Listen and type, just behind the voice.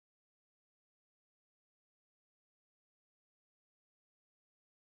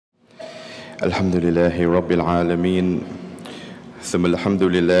الحمد لله رب العالمين ثم الحمد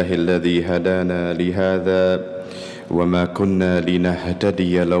لله الذي هدانا لهذا وما كنا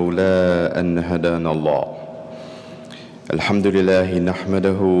لنهتدي لولا أن هدانا الله. الحمد لله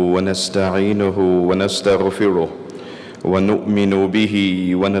نحمده ونستعينه ونستغفره ونؤمن به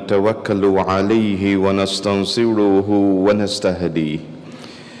ونتوكل عليه ونستنصره ونستهديه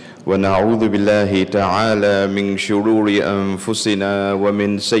ونعوذ بالله تعالى من شرور أنفسنا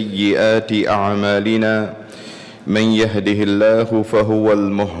ومن سيئات أعمالنا من يهده الله فهو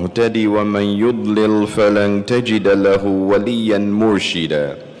المهتدي ومن يضلل فلن تجد له وليا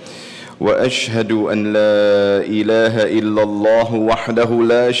مرشدا وأشهد أن لا إله إلا الله وحده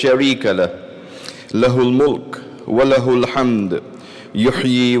لا شريك له له الملك وله الحمد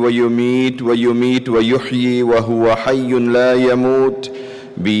يحيي ويميت ويميت ويحيي وهو حي لا يموت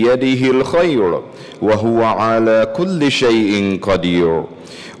بيده الخير وهو على كل شيء قدير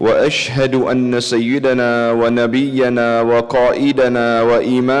وأشهد أن سيدنا ونبينا وقائدنا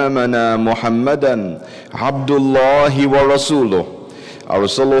وإمامنا محمدا عبد الله ورسوله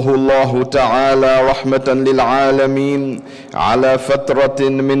أرسله الله تعالى رحمة للعالمين على فترة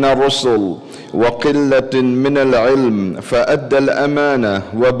من الرسل وقلة من العلم فأدى الأمانة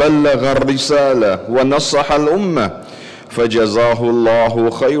وبلغ الرسالة ونصح الأمة فجزاه الله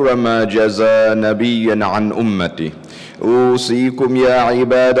خير ما جزى نبيا عن أمته. أوصيكم يا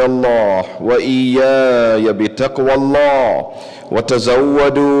عباد الله وإياي بتقوى الله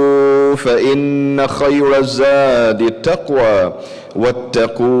وتزودوا فإن خير الزاد التقوى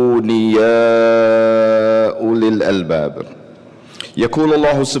واتقون يا أولي الألباب. يقول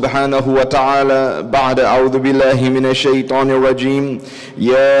الله سبحانه وتعالى بعد أعوذ بالله من الشيطان الرجيم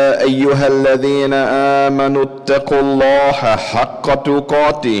يا أيها الذين آمنوا اتقوا الله حق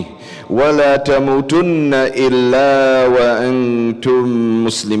تقاته ولا تموتن إلا وأنتم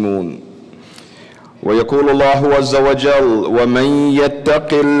مسلمون. ويقول الله عز وجل ومن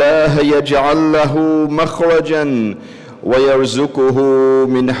يتق الله يجعل له مخرجا ويرزقه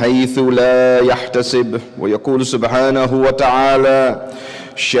من حيث لا يحتسب. ويقول سبحانه وتعالى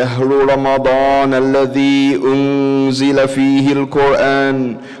شهر رمضان الذي أنزل فيه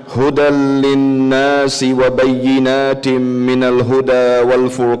القرآن هدى للناس وبينات من الهدى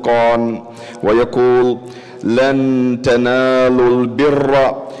والفرقان. ويقول لن تنالوا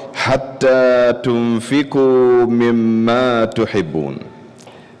البر حتى تنفقوا مما تحبون.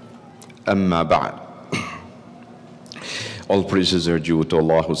 أما بعد. All praises are due to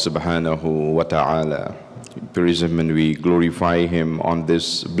Allah subhanahu wa ta'ala. We praise Him and we glorify Him on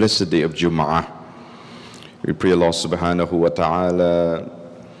this blessed day of Jumu'ah. We pray Allah subhanahu wa ta'ala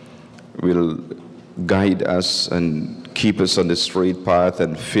will guide us and keep us on the straight path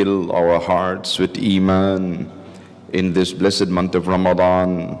and fill our hearts with Iman in this blessed month of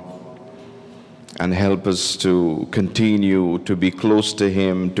Ramadan and help us to continue to be close to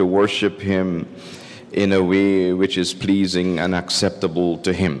Him, to worship Him in a way which is pleasing and acceptable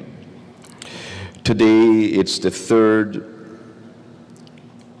to Him. Today it's the third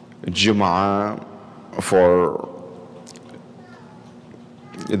Jumu'ah for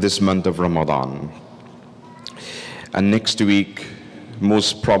this month of Ramadan. And next week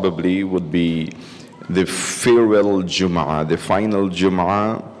most probably would be the farewell Jumu'ah, the final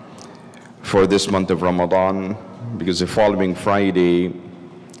Jumu'ah for this month of Ramadan, because the following Friday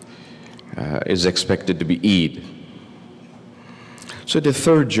is expected to be Eid. So the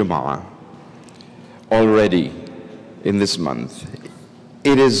third Jumu'ah already in this month.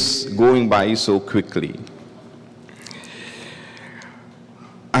 It is going by so quickly.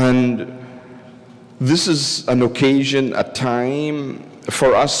 And this is an occasion, a time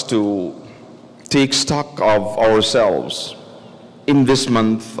for us to take stock of ourselves in this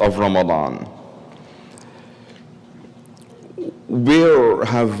month of Ramadan. Where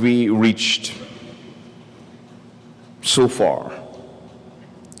have we reached so far?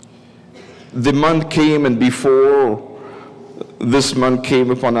 The month came, and before this month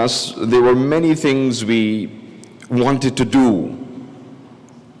came upon us, there were many things we wanted to do.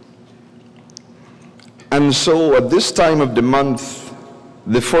 And so at this time of the month,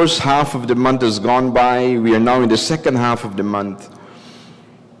 the first half of the month has gone by. We are now in the second half of the month.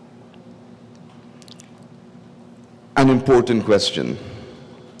 An important question: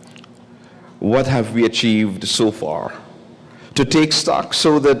 what have we achieved so far? To take stock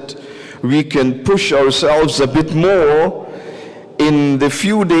so that we can push ourselves a bit more in the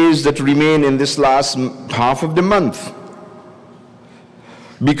few days that remain in this last half of the month.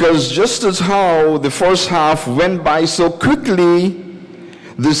 Because just as how the first half went by so quickly,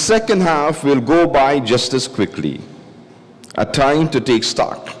 the second half will go by just as quickly. A time to take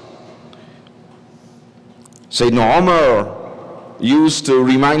stock. Sayyidina Umar used to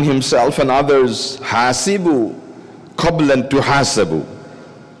remind himself and others, hasibu qablan tuhasabu.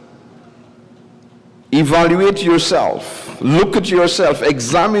 Evaluate yourself, look at yourself,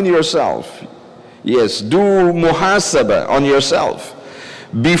 examine yourself. Yes, do muhasaba on yourself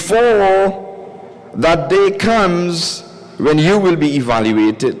before that day comes when you will be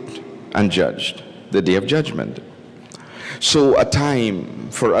evaluated and judged, the day of judgment. So a time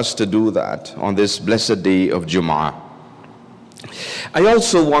for us to do that on this blessed day of Jumu'ah. I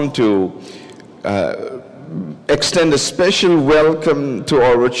also want to extend a special welcome to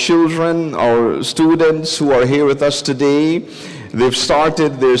our children, our students who are here with us today. They've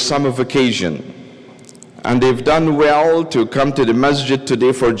started their summer vacation and they've done well to come to the masjid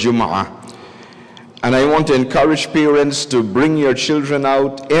today for Jumu'ah. And I want to encourage parents to bring your children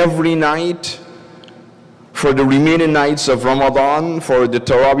out every night for the remaining nights of Ramadan for the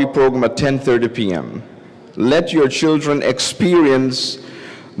Taraweeh program at 10:30 p.m. Let your children experience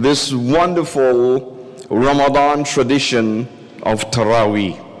this wonderful Ramadan tradition of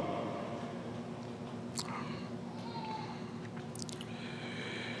Taraweeh.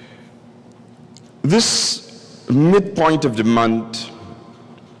 This midpoint of the month,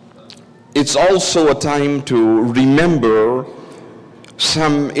 it's also a time to remember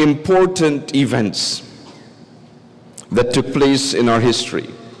some important events that took place in our history.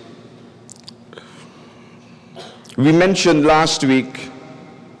 We mentioned last week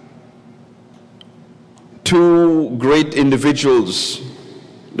two great individuals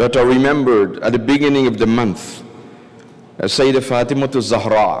that are remembered at the beginning of the month. Sayyidah Fatima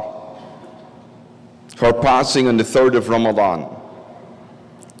Zahra, her passing on the 3rd of Ramadan.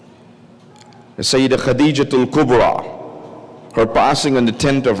 Sayyidah Khadija al-Kubra, her passing on the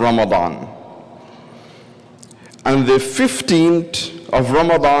 10th of Ramadan. And the 15th of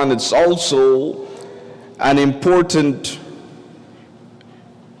Ramadan, it's also an important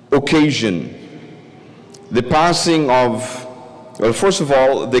occasion. The passing of, well, first of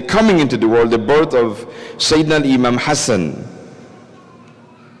all, the coming into the world, the birth of Sayyidina Imam Hassan,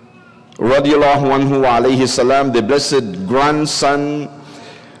 radiallahu anhu alayhi salam, the blessed grandson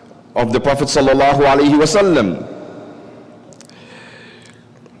of the Prophet sallallahu alayhi wasallam.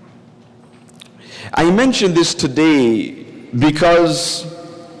 I mention this today because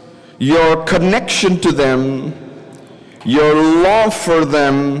your connection to them, your love for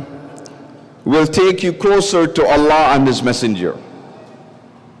them, will take you closer to Allah and His Messenger.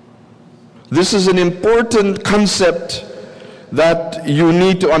 This is an important concept that you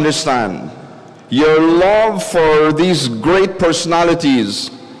need to understand. Your love for these great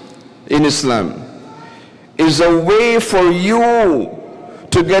personalities in Islam is a way for you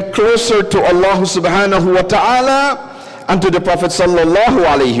to get closer to Allah subhanahu wa ta'ala and to the Prophet sallallahu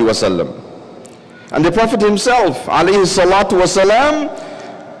alayhi wasallam. And the Prophet himself alayhi salatu wasalam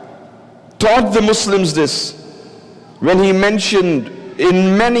taught the Muslims this when he mentioned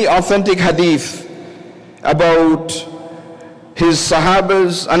in many authentic hadith about his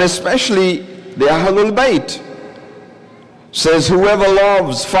sahabas and especially the Ahlul Bayt. Says, whoever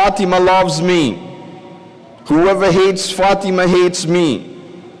loves Fatima loves me, whoever hates Fatima hates me,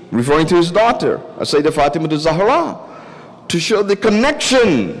 referring to his daughter, Sayyidah Fatima Zahra, to show the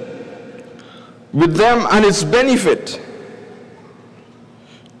connection with them and its benefit.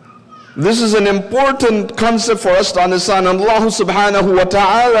 This is an important concept for us to understand. Allah subhanahu wa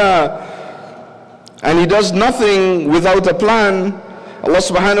ta'ala, and He does nothing without a plan. Allah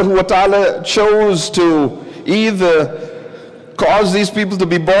subhanahu wa ta'ala chose to either cause these people to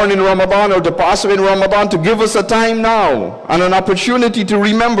be born in Ramadan or to pass away in Ramadan to give us a time now and an opportunity to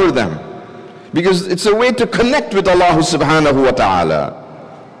remember them, because it's a way to connect with Allah subhanahu wa ta'ala.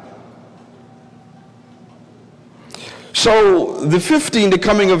 So the 15th, the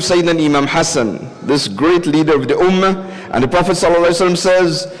coming of Sayyidina Imam Hassan, this great leader of the Ummah, and the Prophet ﷺ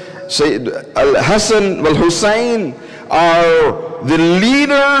says Al-Hassan wal-Hussein are the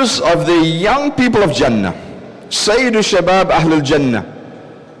leaders of the young people of Jannah. Sayyidu Shabab Ahlul Jannah.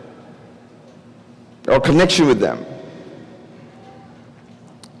 Our connection with them.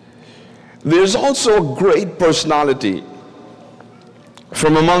 There's also a great personality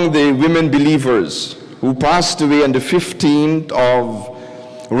from among the women believers who passed away on the 15th of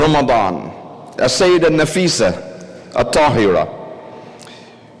Ramadan. Sayyidah Nafisa At-Tahira.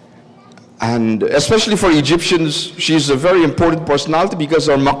 And especially for Egyptians, she's a very important personality because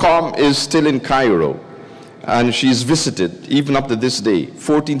her maqam is still in Cairo. And she's visited even up to this day,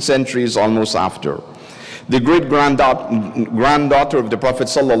 14 centuries almost after. The great-granddaughter of the Prophet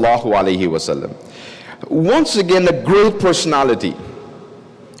sallallahu alaihi wasallam. Once again, a great personality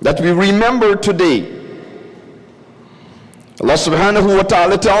that we remember today Allah subhanahu wa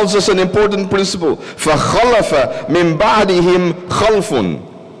ta'ala tells us an important principle. فَخَلَفَ مِن بَعْدِهِمْ خَلْفٌ.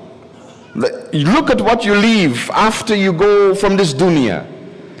 Look at what you leave after you go from this dunya.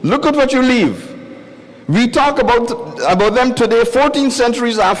 Look at what you leave. We talk about them today, 14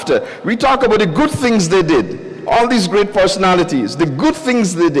 centuries after. We talk about the good things they did. All these great personalities, the good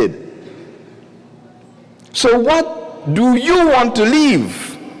things they did. So what do you want to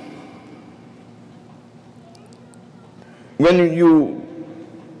leave? When you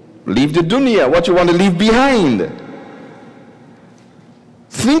leave the dunya, what you want to leave behind?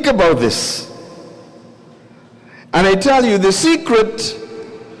 Think about this. And I tell you, the secret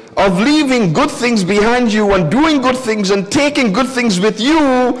of leaving good things behind you and doing good things and taking good things with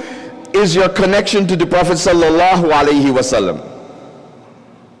you is your connection to the Prophet sallallahu alaihi wasallam.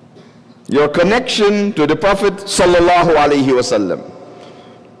 Your connection to the Prophet sallallahu alaihi wasallam.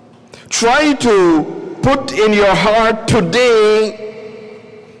 Try to put in your heart today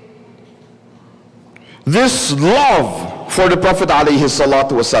this love for the Prophet alayhi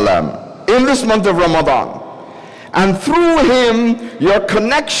salatu wasalam in this month of Ramadan, and through him your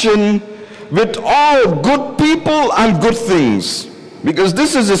connection with all good people and good things, because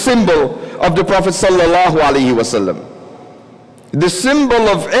this is a symbol of the Prophet sallallahu alaihi wasallam, the symbol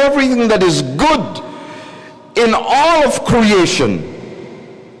of everything that is good in all of creation.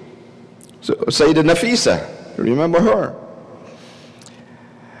 So Sayyidah Nafisa, remember her?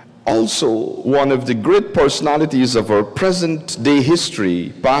 Also one of the great personalities of our present day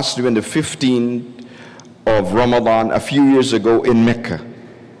history, passed away on the 15th of Ramadan a few years ago in Mecca,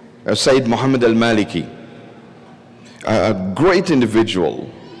 Sayyid Muhammad al-Maliki, a great individual,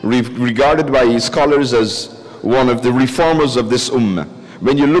 regarded by scholars as one of the reformers of this ummah.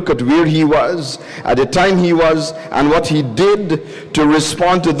 When you look at where he was, at the time he was, and what he did to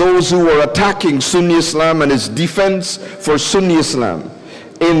respond to those who were attacking Sunni Islam and his defense for Sunni Islam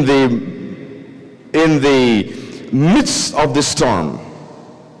in the midst of the storm,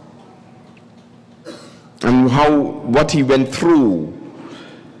 and what he went through,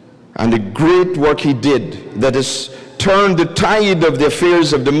 and the great work he did that has turned the tide of the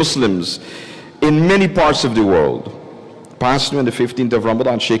affairs of the Muslims in many parts of the world. Passed on the 15th of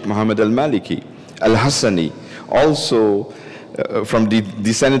Ramadan, Shaykh Muhammad al-Maliki al-Hassani, also from the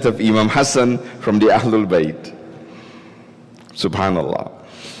descendant of Imam Hassan from the Ahlul Bayt. Subhanallah.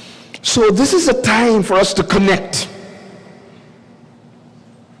 So this is a time for us to connect.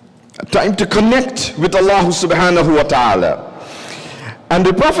 A time to connect with Allah subhanahu wa ta'ala. And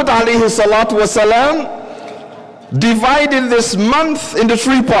the Prophet alayhi salatu wasalam divided this month into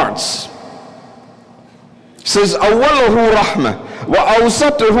 3 parts. Says awwaluhu rahmah wa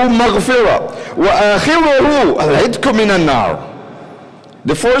awsatuhu maghfirah wa akhiruhu al-'idku min an-nar.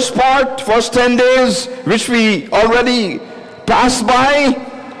 The first part, first 10 days, which we already passed by,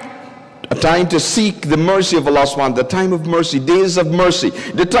 a time to seek the mercy of Allah subhanahu, the time of mercy, days of mercy.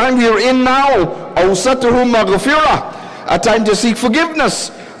 The time we are in now, awsatuhu maghfirah, a time to seek forgiveness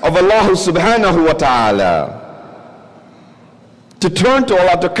of Allah subhanahu wa ta'ala, to turn to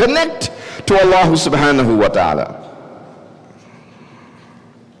Allah, to connect to Allah subhanahu wa ta'ala.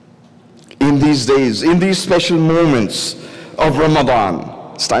 In these days, in these special moments of Ramadan,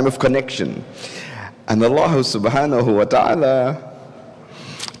 it's time of connection. And Allah subhanahu wa ta'ala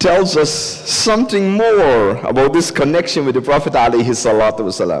tells us something more about this connection with the Prophet alayhi salatu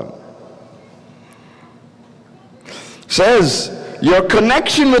wasalam. Says, your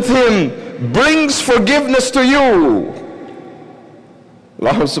connection with him brings forgiveness to you.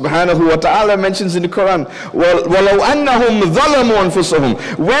 Allah subhanahu wa ta'ala mentions in the Qur'an, وَلَوْ أَنَّهُمْ ظَلَمُوا أَنفُسَهُمْ,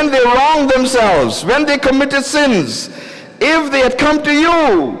 when they wronged themselves, when they committed sins, if they had come to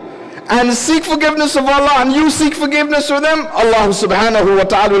you and seek forgiveness of Allah, and you seek forgiveness for them, Allah subhanahu wa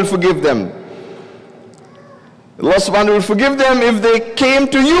ta'ala will forgive them. Allah subhanahu wa ta'ala will forgive them if they came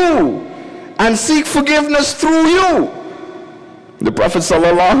to you and seek forgiveness through you. The Prophet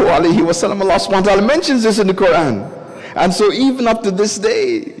sallallahu alaihi wasallam, Allah subhanahu wa ta'ala mentions this in the Qur'an. And so even up to this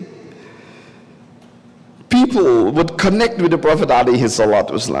day, people would connect with the Prophet alayhi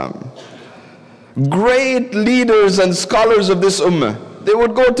salatu wasalam. Great leaders and scholars of this ummah, they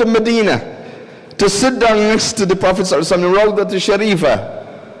would go to Medina to sit down next to the Prophet sallallahu alaihi wasallam, Rawdat al-Sharifa,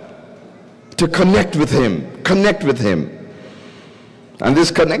 to connect with him. And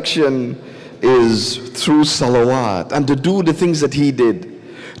this connection is through salawat, and to do the things that he did.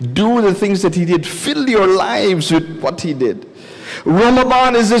 Do the things that he did. Fill your lives with what he did.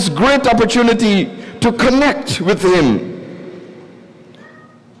 Ramadan is this great opportunity to connect with him.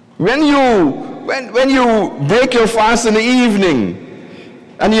 When you break your fast in the evening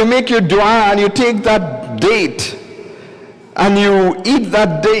and you make your dua and you take that date and you eat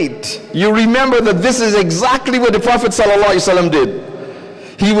that date, you remember that this is exactly what the Prophet ﷺ did.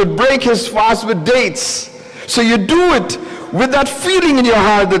 He would break his fast with dates. So you do it with that feeling in your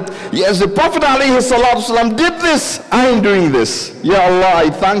heart that, yes, the Prophet ﷺ did this, I am doing this. Ya Allah, I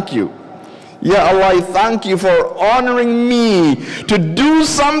thank you. Ya Allah, I thank you for honoring me to do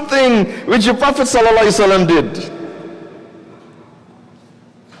something which the Prophet ﷺ did.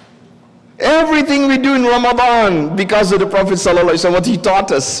 Everything we do in Ramadan because of the Prophet ﷺ, what he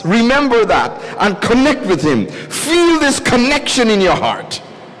taught us. Remember that and connect with him. Feel this connection in your heart.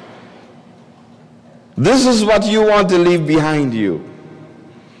 This is what you want to leave behind you.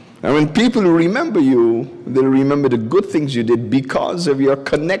 And when people remember you, they'll remember the good things you did because of your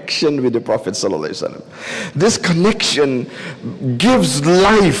connection with the Prophet ﷺ. This connection gives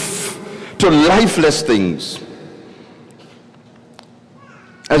life to lifeless things.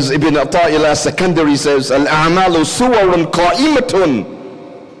 As Ibn Ata'illah Secondary says, Al-a'malu suwarun qa'imatun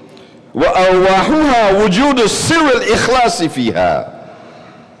wa arwahuha wujudu sirr al-ikhlasi fiha.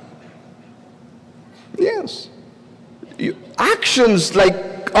 Yes. Actions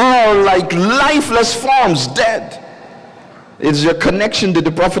are like lifeless forms, dead. It's your connection to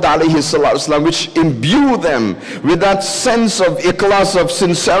the Prophet ﷺ which imbue them with that sense of ikhlas, of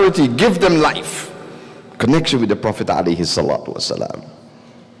sincerity, give them life. Connection with the Prophet ﷺ.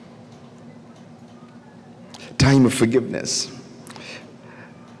 Time of forgiveness.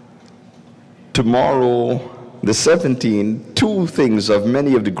 Tomorrow, the 17th, two things of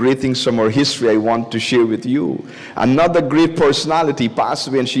many of the great things from our history I want to share with you. Another great personality passed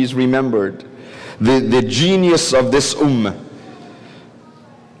away and she's remembered. The genius of this ummah.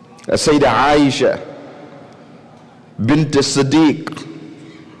 Sayyidah Aisha bint Siddiq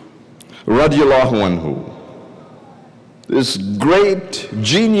radiyallahu anhu. This great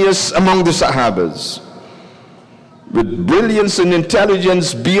genius among the Sahabas, with brilliance and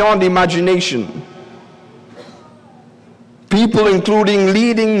intelligence beyond imagination. People, including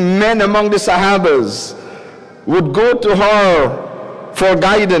leading men among the Sahabas, would go to her for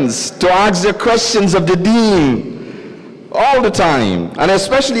guidance, to ask their questions of the deen all the time, and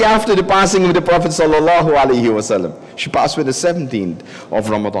especially after the passing of the Prophet ﷺ. She passed with the 17th of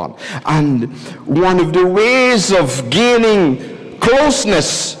Ramadan. And one of the ways of gaining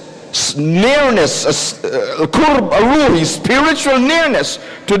closeness, nearness, qurb ruhi, spiritual nearness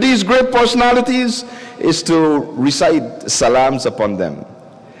to these great personalities is to recite salams upon them.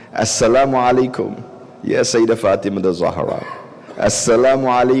 Assalamu alaikum, ya Sayyidah Fatima al-Zahra. Assalamu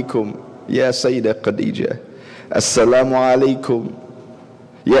alaikum, ya Sayyidah Khadija. Assalamu alaikum,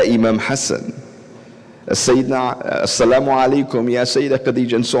 ya Imam Hassan. Assalamu alaikum, ya Sayyidah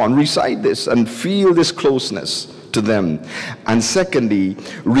Khadija, and so on. Recite this and feel this closeness to them. And secondly,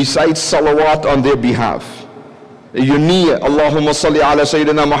 recite salawat on their behalf. Yuniya, Allahumma salli ala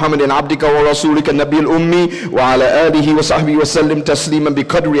Sayyidina Muhammadin abdika wa rasulika nabil ummi wa ala alihi wa sahbihi wa sallim tasliman bi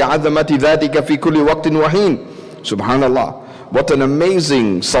qadri azamati dhatika fi kulli waqtin wa hin. Subhanallah. What an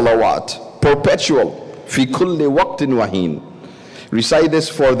amazing salawat. Perpetual. Fi kulli waqtin wa hin. Recite this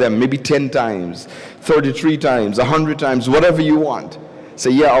for them maybe 10 times, 33 times, 100 times, whatever you want.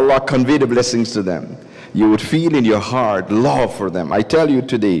 Say, Ya Allah, convey the blessings to them. You would feel in your heart love for them. I tell you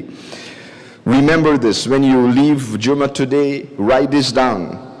today, remember this. When you leave Jumu'ah today, write this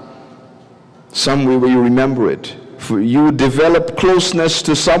down. Somewhere where you remember it. For you develop closeness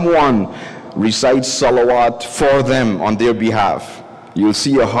to someone, recite salawat for them on their behalf. You'll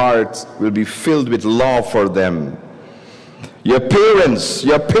see your heart will be filled with love for them. Your parents,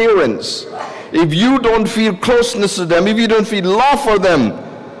 if you don't feel closeness to them, if you don't feel love for them,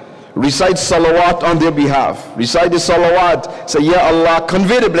 recite salawat on their behalf. Recite the salawat. Say, Ya Allah,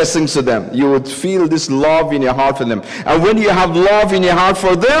 convey the blessings to them. You would feel this love in your heart for them. And when you have love in your heart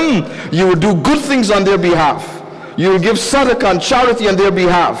for them, you will do good things on their behalf. You will give sadaqah and charity on their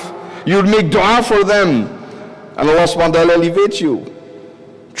behalf. You will make dua for them. And Allah subhanahu wa ta'ala elevate you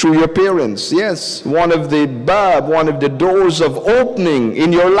through your parents. Yes, one of the doors of opening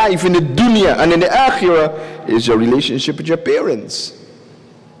in your life, in the dunya and in the akhirah, is your relationship with your parents.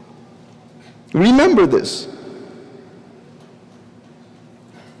 Remember this.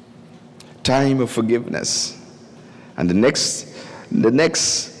 Time of forgiveness. And the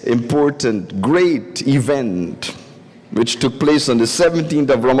next important great event which took place on the 17th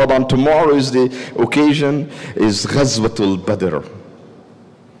of Ramadan, tomorrow is the occasion, is Ghazwatul Badr.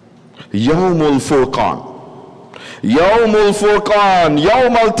 Yawmul Furqan. Yawmul Furqan.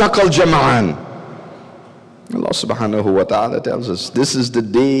 Yawmal Taqal Jama'an. Allah subhanahu wa ta'ala tells us this is the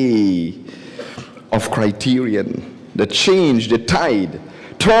day of criterion, the change, the tide,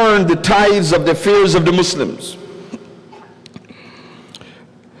 turn the tides of the affairs of the Muslims.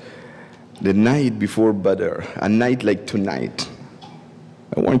 The night before Badr, a night like tonight.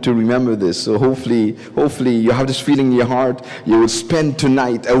 I want you to remember this. So hopefully you have this feeling in your heart. You will spend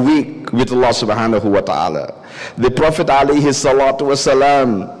tonight, a week with Allah subhanahu wa ta'ala. The Prophet alayhi salatu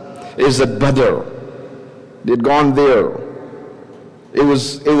wasalam is at Badr. They'd gone there. It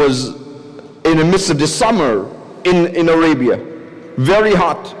was in the midst of the summer in Arabia. Very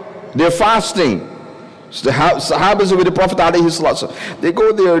hot. They're fasting. So the Sahabas with the Prophet ﷺ, they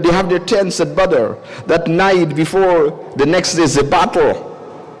go there, they have their tents at Badr. That night before the next day is the battle.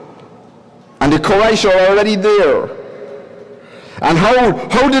 And the Quraysh are already there. And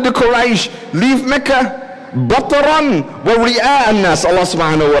how did the Quraysh leave Mecca? Bataran wa ri'a'an nas, Allah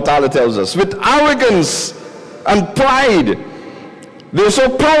subhanahu wa ta'ala tells us. With arrogance and pride. They're so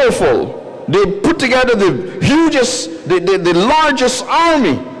powerful. They put together the hugest, the largest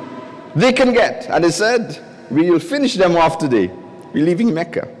army they can get. And they said, we will finish them off today. We're leaving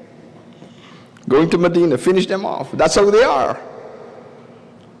Mecca. Going to Medina, finish them off. That's how they are.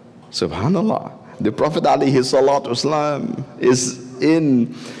 Subhanallah. The Prophet ﷺ is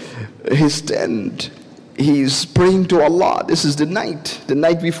in his tent. He's praying to Allah. This is the night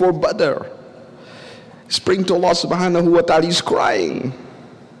before Badr. He's praying to Allah subhanahu wa ta'ala. He's crying.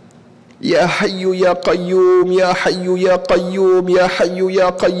 Ya Hayyu Ya Qayyum, Ya Hayyu Ya Qayyum, Ya Hayyu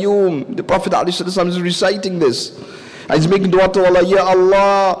Ya Qayyum. The Prophet ﷺ is reciting this. And he's making dua to Allah. Ya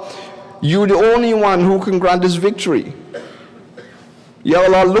Allah, you're the only one who can grant this victory. Ya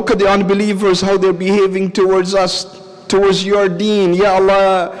Allah, look at the unbelievers, how they're behaving towards us, towards your deen. Ya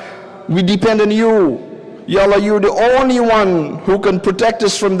Allah, we depend on you. Ya Allah, you're the only one who can protect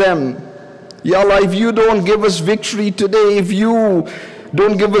us from them. Ya Allah, if you don't give us victory today, if you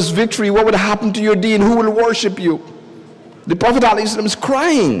don't give us victory, what would happen to your deen? Who will worship you? The Prophet ﷺ is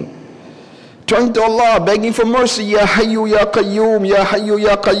crying, turning to Allah, begging for mercy. Ya Hayyu Ya Qayyum, Ya Hayyu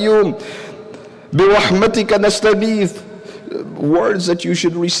Ya Qayyum, bi rahmatika nastaghith. Words that you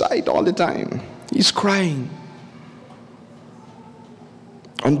should recite all the time. He's crying.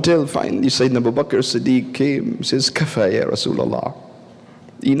 Until finally Sayyidina Abu Bakr Siddiq came, says, Kafa ya Rasulullah.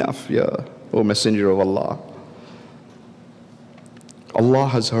 Enough, ya O Messenger of Allah. Allah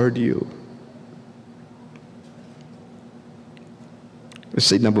has heard you.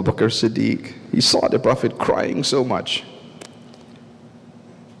 Sayyidina Abu Bakr Siddiq, he saw the Prophet crying so much.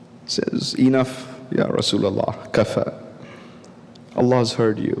 Says, enough, ya Rasulullah, kafa. Allah has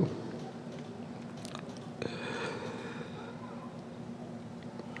heard you.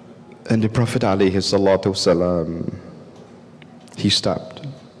 And the Prophet ﷺ, he stopped.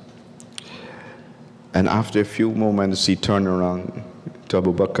 And after a few moments, he turned around to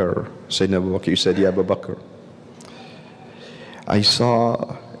Abu Bakr. Sayyidina Abu Bakr, he said, Ya Abu Bakr, I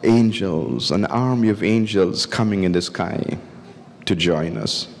saw angels, an army of angels coming in the sky to join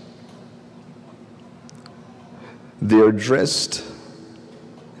us. They are dressed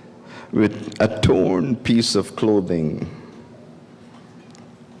with a torn piece of clothing,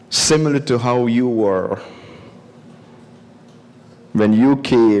 similar to how you were when you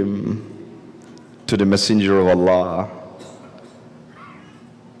came to the Messenger of Allah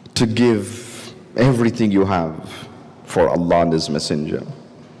to give everything you have for Allah and His Messenger.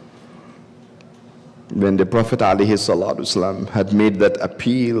 When the Prophet ﷺ had made that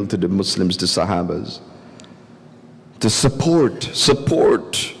appeal to the Muslims, the Sahabas, to support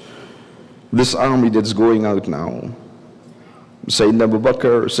this army that's going out now. Sayyidina Abu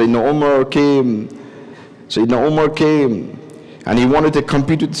Bakr, Sayyidina Umar came, and he wanted to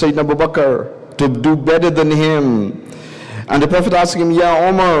compete with Sayyidina Abu Bakr to do better than him. And the Prophet asked him, Ya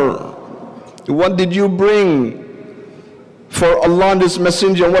Umar, what did you bring for Allah and His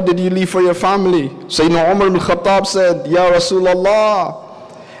Messenger, and what did you leave for your family? Sayyidina Umar ibn Khattab said, Ya Rasulullah,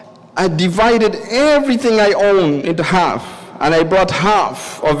 I divided everything I own into half, and I brought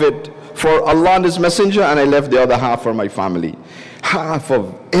half of it for Allah and His Messenger, and I left the other half for my family. Half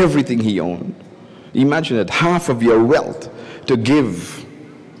of everything he owned. Imagine it, half of your wealth to give.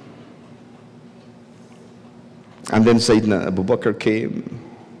 And then Sayyidina Abu Bakr came.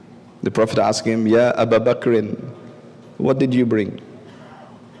 The Prophet asked him, Ya Abu Bakr, what did you bring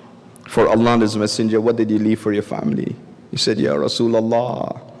for Allah and His Messenger? What did you leave for your family? He said, Ya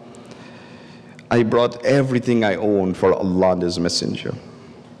Rasulullah, I brought everything I own for Allah and His Messenger.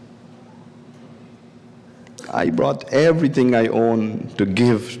 I brought everything I own to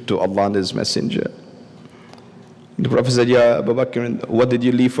give to Allah and His Messenger. The Prophet said, Ya Abu Bakr, what did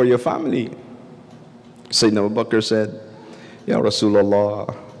you leave for your family? Sayyidina Abu Bakr said, Ya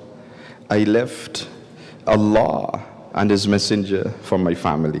Rasulullah, I left Allah and His Messenger for my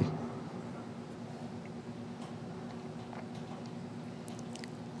family.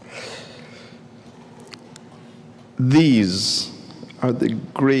 These are the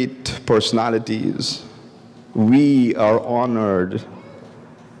great personalities we are honored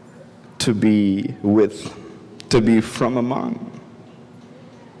to be with, to be from among.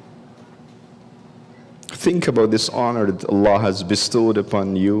 Think about this honor that Allah has bestowed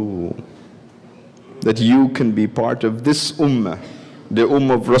upon you, that you can be part of this ummah, the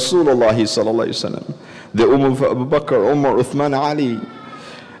ummah of Rasulullah sallallahu alaihi wasallam, the ummah of Abu Bakr, Umar, Uthman, Ali,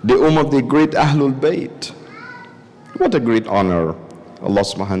 the ummah of the great Ahlul Bayt. What a great honor Allah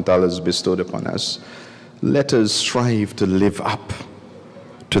subhanahu wa ta'ala has bestowed upon us. Let us strive to live up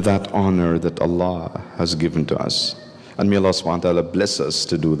to that honor that Allah has given to us. And may Allah subhanahu wa ta'ala bless us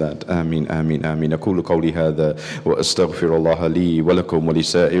to do that. Ameen, ameen, ameen. أقول قولي هذا وأستغفر الله لي ولكم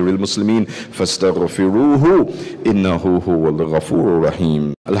ولسائر المسلمين فاستغفروه إنه هو الغفور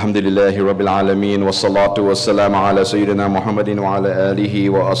الرحيم. الحمد لله رب العالمين والصلاة والسلام على سيدنا محمد وعلى آله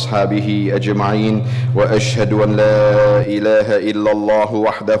وأصحابه أجمعين وأشهد أن لا إله إلا الله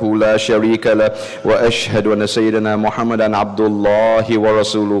وحده لا شريك له وأشهد أن سيدنا محمدا عبد الله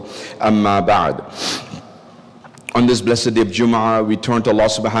ورسوله أما بعد. On this blessed day of Jumu'ah, we turn to Allah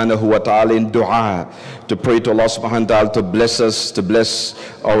subhanahu wa ta'ala in dua, to pray to Allah subhanahu wa ta'ala to bless us, to bless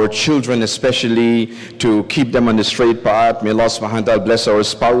our children especially, to keep them on the straight path. May Allah subhanahu wa ta'ala bless our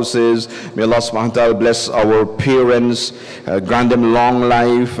spouses. May Allah subhanahu wa ta'ala bless our parents, grant them long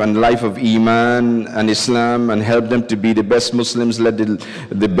life and life of Iman and Islam, and help them to be the best Muslims. Let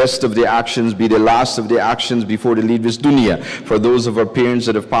the best of their actions be the last of their actions before they leave this dunya. For those of our parents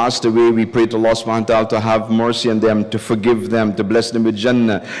that have passed away, we pray to Allah subhanahu wa ta'ala to have mercy on them, to forgive them, to bless them with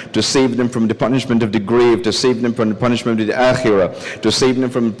Jannah, to save them from the punishment of the grave, to save them from the punishment of the Akhirah, to save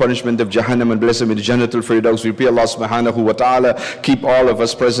them from the punishment of Jahannam, and bless them with Jannatul Firdaus. We pray Allah subhanahu wa ta'ala keep all of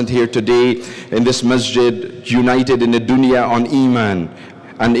us present here today in this masjid united in the dunya on Iman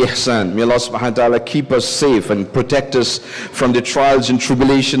and ihsan. May Allah subhanahu wa ta'ala keep us safe and protect us from the trials and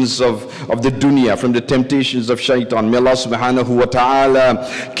tribulations of the dunya, from the temptations of shaitan. May Allah subhanahu wa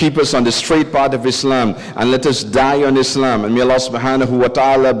ta'ala keep us on the straight path of Islam and let us die on Islam. And may Allah subhanahu wa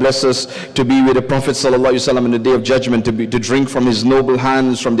ta'ala bless us to be with the Prophet sallallahu alaihi wasallam on the day of judgment, to drink from his noble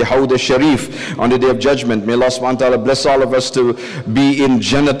hands from the Hawd al-Sharif on the day of judgment. May Allah subhanahu wa ta'ala bless all of us to be in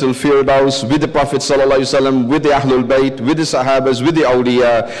Jannatul Firdaus with the Prophet sallallahu alaihi wasallam, with the Ahlul Bayt, with the Sahabas, with the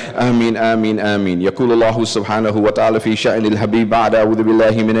awliya. آمين آمين آمين. يقول الله سبحانه وتعالى في شأن الحبيب بعد أعوذ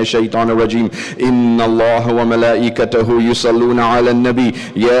بالله من الشيطان الرجيم إن الله وملائكته يصلون على النبي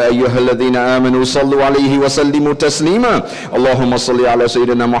يا أيها الذين آمنوا صلوا عليه وسلموا تسليما اللهم صل على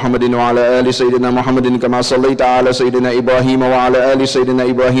سيدنا محمد وعلى آل سيدنا محمد كما صليت على سيدنا إبراهيم وعلى آل سيدنا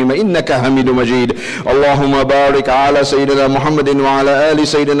إبراهيم إنك حميد مجيد اللهم بارك على سيدنا محمد وعلى آل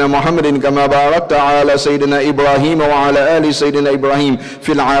سيدنا محمد كما باركت على سيدنا إبراهيم وعلى آل سيدنا إبراهيم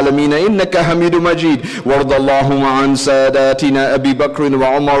في العالمين إنك حميد مجيد وارض اللهم عن ساداتنا أبي بكر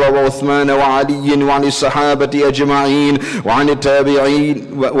وعمر وعثمان وعلي وعن الصحابة أجمعين وعن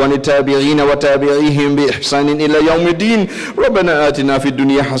التابعين وتابعيهم بإحسان إلى يوم الدين ربنا آتنا في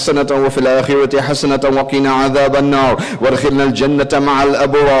الدنيا حسنة وفي الآخرة حسنة وقنا عذاب النار وادخلنا الجنة مع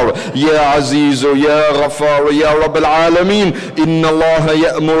الأبرار يا عزيز يا غفار يا رب العالمين إن الله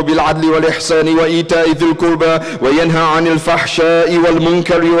يأمر بالعدل والإحسان وإيتاء ذي القربى وينهى عن الفحشاء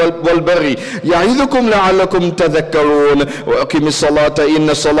والمنكر والبغي يعظكم لعلكم تذكرون وأقم الصلاة إن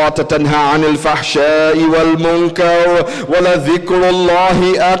الصلاة تنهى عن الفحشاء والمنكر ولذكر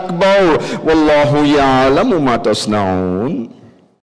الله أكبر والله يعلم ما تصنعون